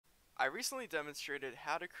I recently demonstrated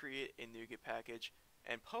how to create a NuGet package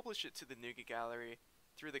and publish it to the NuGet gallery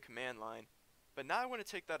through the command line, but now I want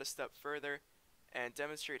to take that a step further and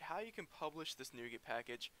demonstrate how you can publish this NuGet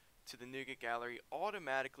package to the NuGet gallery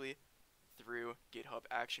automatically through GitHub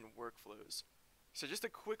Action workflows. So just a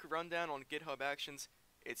quick rundown on GitHub Actions.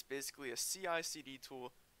 It's basically a CI/CD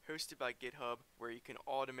tool hosted by GitHub where you can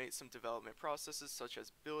automate some development processes such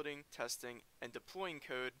as building, testing, and deploying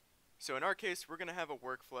code. So in our case, we're going to have a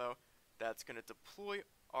workflow that's going to deploy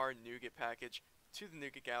our NuGet package to the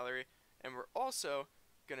NuGet gallery, and we're also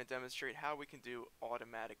going to demonstrate how we can do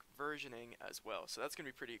automatic versioning as well. So that's going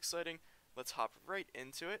to be pretty exciting. Let's hop right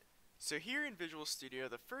into it. So here in Visual Studio,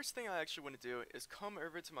 the first thing I actually want to do is come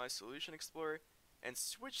over to my Solution Explorer and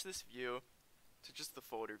switch this view to just the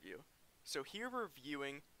folder view. So here we're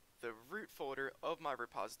viewing the root folder of my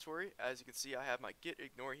repository. As you can see, I have my git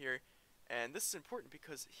ignore here, and this is important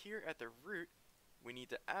because here at the root we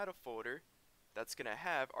need to add a folder that's going to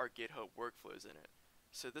have our GitHub workflows in it.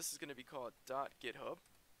 So this is going to be called .github,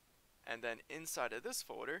 and then inside of this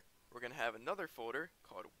folder we're going to have another folder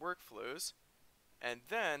called workflows, and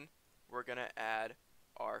then we're going to add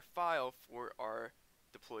our file for our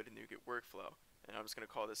deploy to NuGet workflow, and I'm just going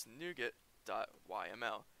to call this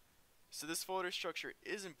NuGet.yml. So this folder structure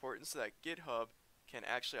is important so that GitHub can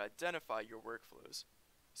actually identify your workflows.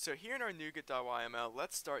 So here in our NuGet.yml,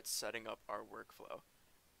 let's start setting up our workflow.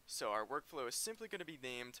 So our workflow is simply going to be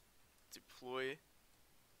named deploy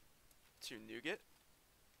to NuGet.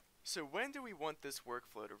 So when do we want this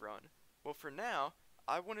workflow to run? Well, for now,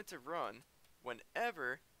 I want it to run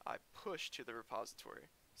whenever I push to the repository.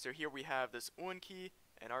 So here we have this on key,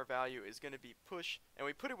 and our value is going to be push, and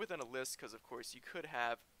we put it within a list because of course you could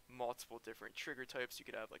have multiple different trigger types. You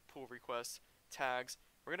could have like pull requests, tags.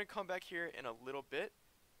 We're going to come back here in a little bit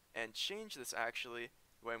and change this actually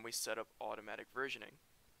when we set up automatic versioning.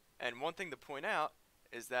 And one thing to point out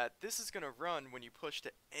is that this is going to run when you push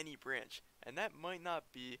to any branch, and that might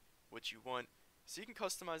not be what you want. So you can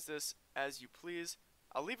customize this as you please.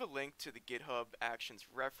 I'll leave a link to the GitHub Actions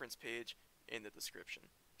reference page in the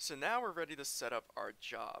description. So now we're ready to set up our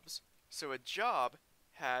jobs. So a job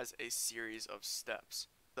has a series of steps.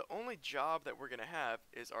 The only job that we're going to have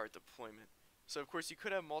is our deployment. So of course you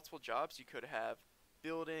could have multiple jobs. You could have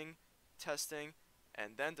building, testing,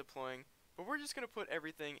 and then deploying, but we're just going to put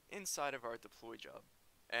everything inside of our deploy job.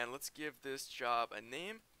 And let's give this job a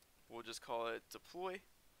name. We'll just call it deploy.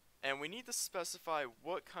 And we need to specify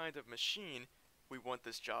what kind of machine we want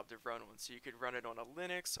this job to run on. So you could run it on a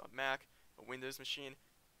Linux, a Mac, a Windows machine.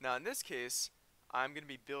 Now in this case, I'm going to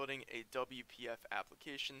be building a WPF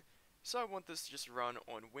application, so I want this to just run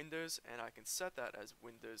on Windows, and I can set that as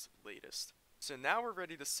Windows latest. So now we're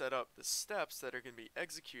ready to set up the steps that are going to be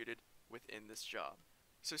executed within this job.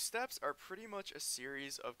 So steps are pretty much a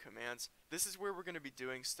series of commands. This is where we're going to be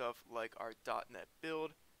doing stuff like our .NET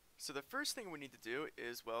build. So the first thing we need to do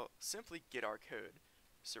is, well, simply get our code.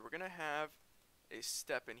 So we're going to have a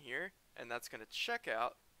step in here, and that's going to check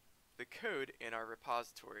out the code in our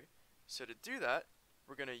repository. So to do that,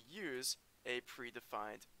 we're going to use a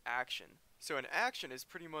predefined action. So an action is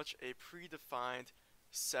pretty much a predefined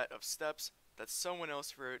set of steps that someone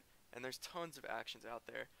else wrote, and there's tons of actions out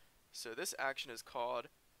there. So this action is called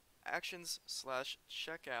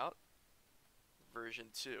actions/checkout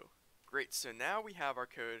version 2. Great, so now we have our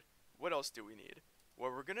code. What else do we need?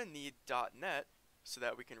 Well, we're going to need .NET so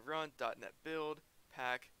that we can run .NET build,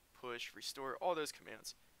 pack, push, restore, all those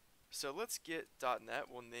commands. So let's get .NET.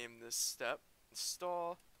 We'll name this step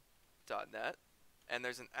install .NET, and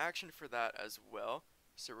there's an action for that as well.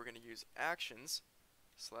 So we're going to use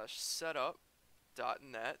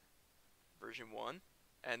actions/setup.NET version 1,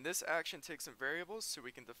 and this action takes some variables, so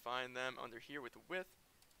we can define them under here with width,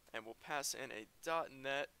 and we'll pass in a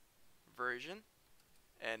 .NET version,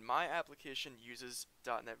 and my application uses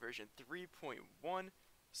 .NET version 3.1,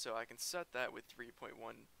 so I can set that with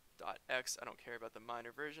 3.1.x. I don't care about the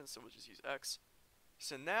minor version, so we'll just use x.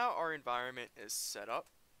 So now our environment is set up.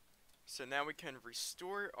 So now we can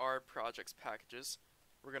restore our project's packages.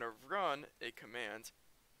 We're going to run a command,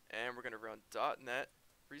 and we're going to run .NET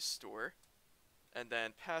restore, and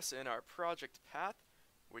then pass in our project path,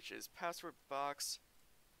 which is password box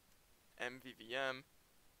mvvm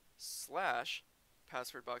 /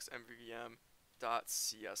 password box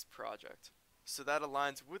mvvm.cs project. So that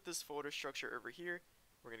aligns with this folder structure over here.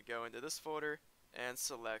 We're going to go into this folder and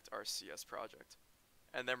select our CS project.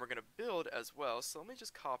 And then we're going to build as well. So let me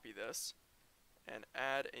just copy this and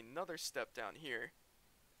add another step down here.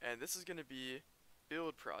 And this is going to be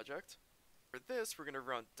build project. For this, we're going to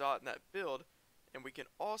run .NET build, and we can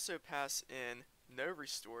also pass in no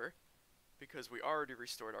restore because we already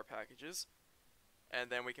restored our packages. And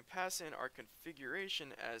then we can pass in our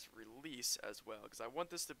configuration as release as well, because I want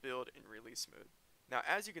this to build in release mode. Now,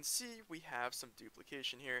 as you can see, we have some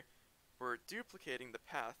duplication here. We're duplicating the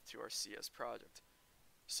path to our CS project.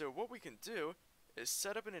 So what we can do is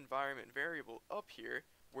set up an environment variable up here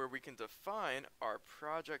where we can define our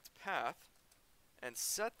project path and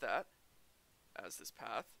set that as this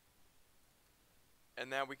path. And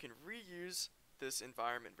now we can reuse this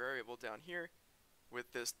environment variable down here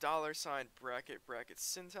with this $ bracket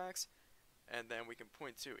syntax, and then we can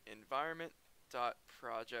point to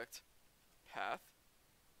environment.project path,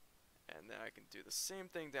 and then I can do the same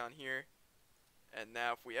thing down here. And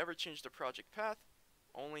now if we ever change the project path,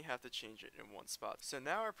 only have to change it in one spot. So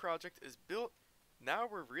now our project is built. Now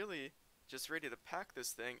we're really just ready to pack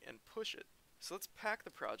this thing and push it. So let's pack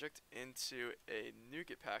the project into a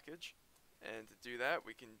NuGet package, and to do that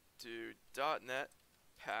we can do .NET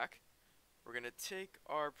pack. We're going to take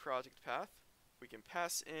our project path. We can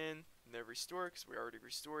pass in no restore because we already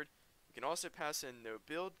restored. We can also pass in no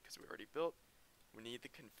build because we already built. We need the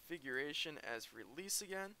configuration as release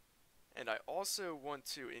again. And I also want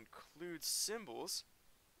to include symbols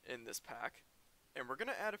in this pack. And we're going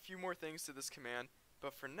to add a few more things to this command.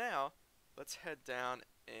 But for now, let's head down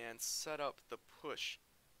and set up the push.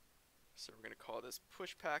 So we're going to call this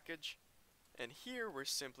push package. And here we're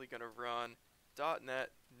simply going to run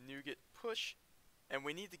 .NET NuGet push, and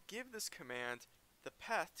we need to give this command the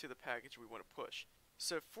path to the package we want to push.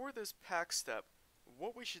 So for this pack step,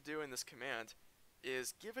 what we should do in this command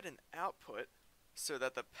is give it an output so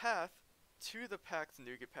that the path to the packed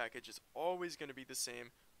NuGet package is always going to be the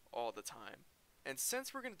same all the time. And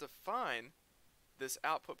since we're going to define this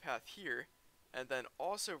output path here and then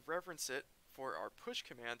also reference it for our push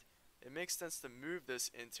command, it makes sense to move this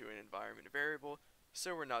into an environment variable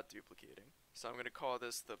so we're not duplicating. So I'm going to call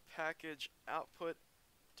this the package output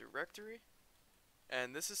directory,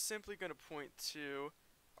 and this is simply going to point to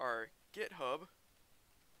our GitHub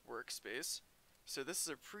workspace. So this is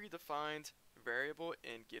a predefined variable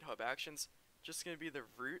in GitHub Actions, just going to be the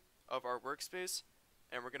root of our workspace,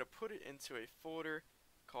 and we're going to put it into a folder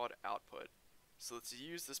called output. So let's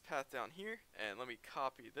use this path down here, and let me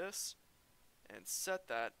copy this and set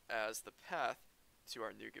that as the path to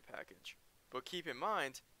our NuGet package. But keep in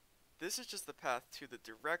mind, this is just the path to the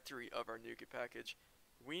directory of our NuGet package.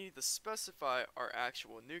 We need to specify our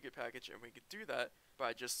actual NuGet package, and we can do that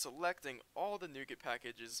by just selecting all the NuGet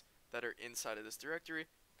packages that are inside of this directory,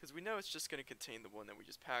 because we know it's just going to contain the one that we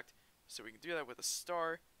just packed. So we can do that with a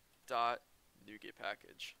star.NuGet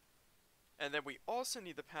package. And then we also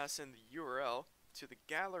need to pass in the URL to the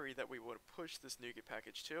gallery that we want to push this NuGet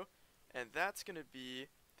package to, and that's going to be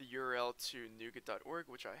the URL to NuGet.org,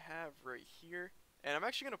 which I have right here. And I'm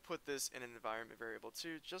actually going to put this in an environment variable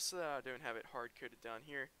too, just so that I don't have it hard-coded down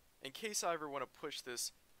here, in case I ever want to push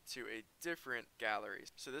this to a different gallery.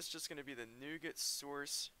 So this is just going to be the NuGet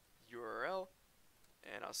source URL,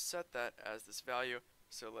 and I'll set that as this value.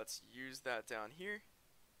 So let's use that down here,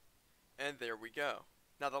 and there we go.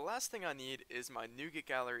 Now the last thing I need is my NuGet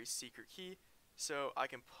gallery secret key, so I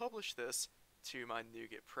can publish this to my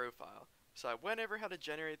NuGet profile. So I went over how to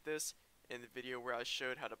generate this in the video where I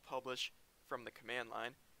showed how to publish from the command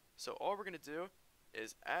line. So all we're going to do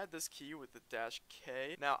is add this key with the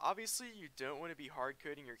 -K. Now obviously you don't want to be hard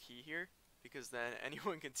coding your key here, because then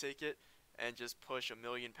anyone can take it and just push a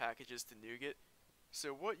million packages to NuGet.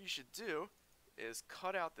 So what you should do is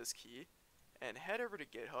cut out this key and head over to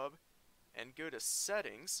GitHub and go to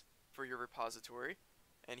settings for your repository,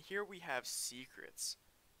 and here we have secrets,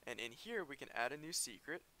 and in here we can add a new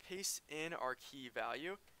secret, paste in our key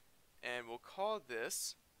value, and we'll call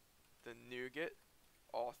this the NuGet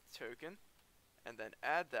auth token, and then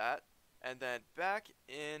add that, and then back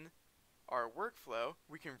in our workflow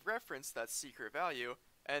we can reference that secret value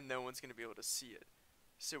and no one's going to be able to see it.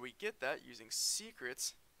 So we get that using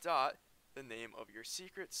secrets dot the name of your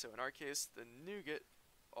secret, so in our case the NuGet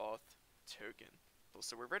auth token.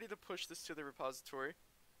 So we're ready to push this to the repository.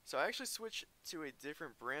 So I actually switched to a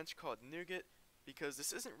different branch called NuGet because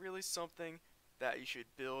this isn't really something that you should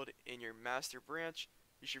build in your master branch.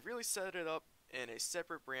 You should really set it up in a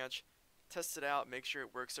separate branch, test it out, make sure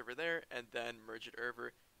it works over there, and then merge it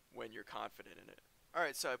over when you're confident in it.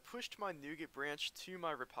 Alright, so I pushed my NuGet branch to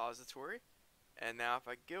my repository, and now if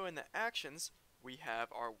I go into Actions, we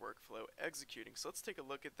have our workflow executing. So let's take a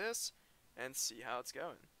look at this and see how it's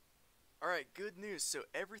going. Alright, good news. So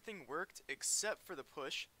everything worked except for the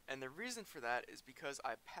push, and the reason for that is because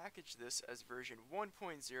I packaged this as version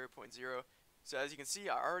 1.0.0. So as you can see,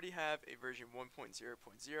 I already have a version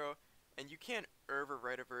 1.0.0, and you can't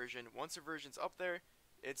overwrite a version. Once a version's up there,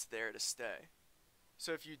 it's there to stay.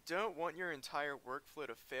 So if you don't want your entire workflow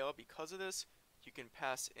to fail because of this, you can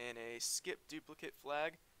pass in a skip duplicate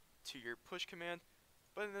flag to your push command.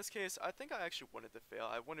 But in this case, I think I actually want it to fail.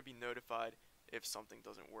 I want to be notified if something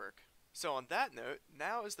doesn't work. So on that note,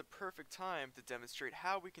 now is the perfect time to demonstrate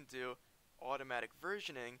how we can do automatic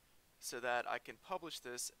versioning so that I can publish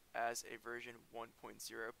this as a version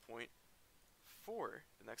 1.0.4,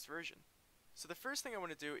 the next version. So the first thing I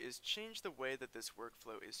want to do is change the way that this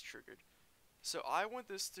workflow is triggered. So I want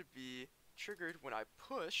this to be triggered when I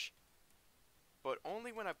push, but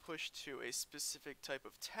only when I push to a specific type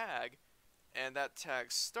of tag, and that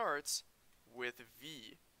tag starts with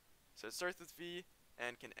V. So it starts with V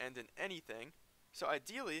and can end in anything. So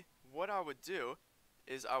ideally, what I would do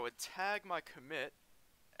is I would tag my commit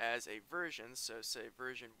as a version, so say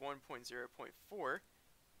version 1.0.4,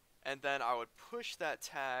 and then I would push that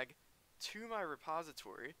tag to my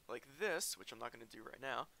repository like this, which I'm not going to do right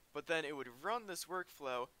now, but then it would run this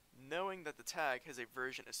workflow knowing that the tag has a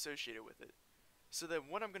version associated with it. So then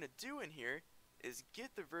what I'm going to do in here is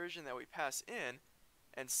get the version that we pass in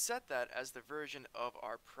and set that as the version of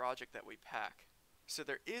our project that we pack. So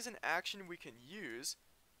there is an action we can use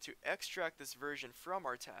to extract this version from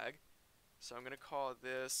our tag. So I'm going to call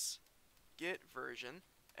this get version,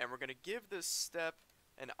 and we're going to give this step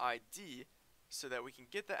an ID so that we can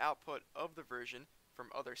get the output of the version from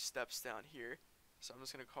other steps down here. So I'm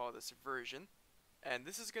just going to call this version, and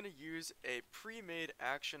this is going to use a pre-made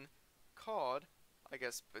action called, I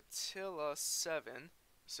guess, Batilla7.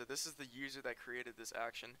 So this is the user that created this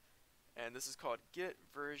action, and this is called get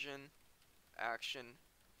version action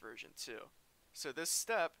version 2. So this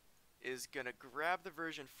step is going to grab the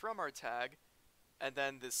version from our tag, and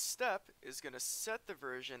then this step is going to set the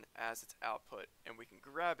version as its output, and we can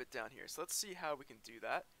grab it down here. So let's see how we can do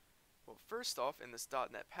that. Well, first off, in this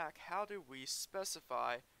 .NET pack, how do we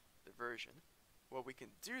specify the version? Well, we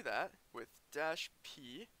can do that with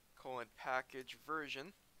 -p package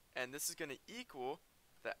version, and this is going to equal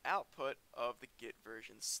the output of the get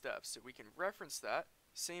version step. So we can reference that,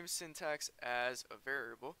 same syntax as a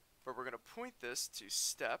variable, but we're going to point this to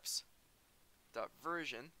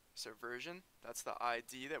steps.version. So version, that's the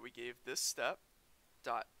ID that we gave this step,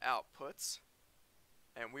 .outputs,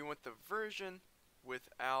 and we want the version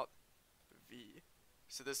without V.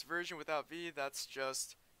 So this version without V, that's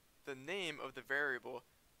just the name of the variable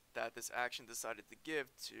that this action decided to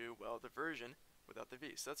give to, well, the version without the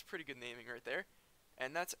V. So that's pretty good naming right there.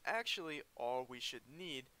 And that's actually all we should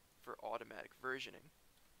need for automatic versioning.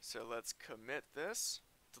 So let's commit this.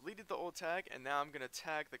 Deleted the old tag, and now I'm going to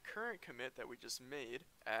tag the current commit that we just made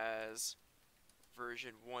as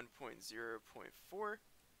version 1.0.4,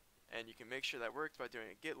 and you can make sure that works by doing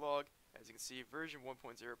a git log. As you can see, version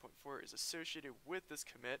 1.0.4 is associated with this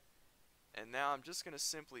commit, and now I'm just going to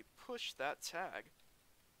simply push that tag.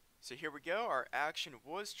 So here we go, our action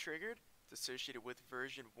was triggered. It's associated with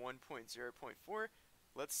version 1.0.4.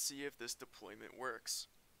 Let's see if this deployment works.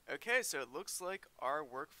 Okay, so it looks like our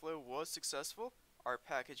workflow was successful. Our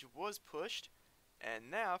package was pushed,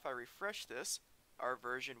 and now if I refresh this, our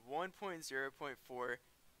version 1.0.4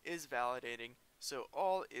 is validating, so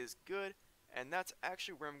all is good, and that's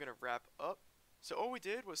actually where I'm going to wrap up. So all we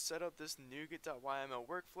did was set up this NuGet.yml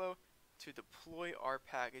workflow to deploy our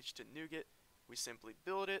package to NuGet. We simply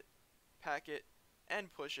build it, pack it,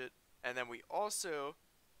 and push it, and then we also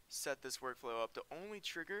set this workflow up to only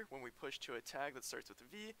trigger when we push to a tag that starts with a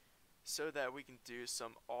V, so that we can do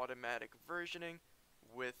some automatic versioning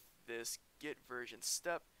with this get version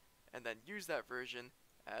step, and then use that version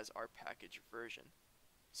as our package version.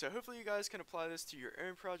 So hopefully you guys can apply this to your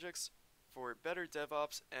own projects for better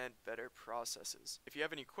DevOps and better processes. If you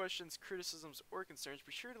have any questions, criticisms, or concerns,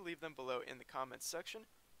 be sure to leave them below in the comments section.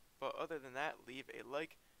 But other than that, leave a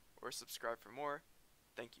like or subscribe for more.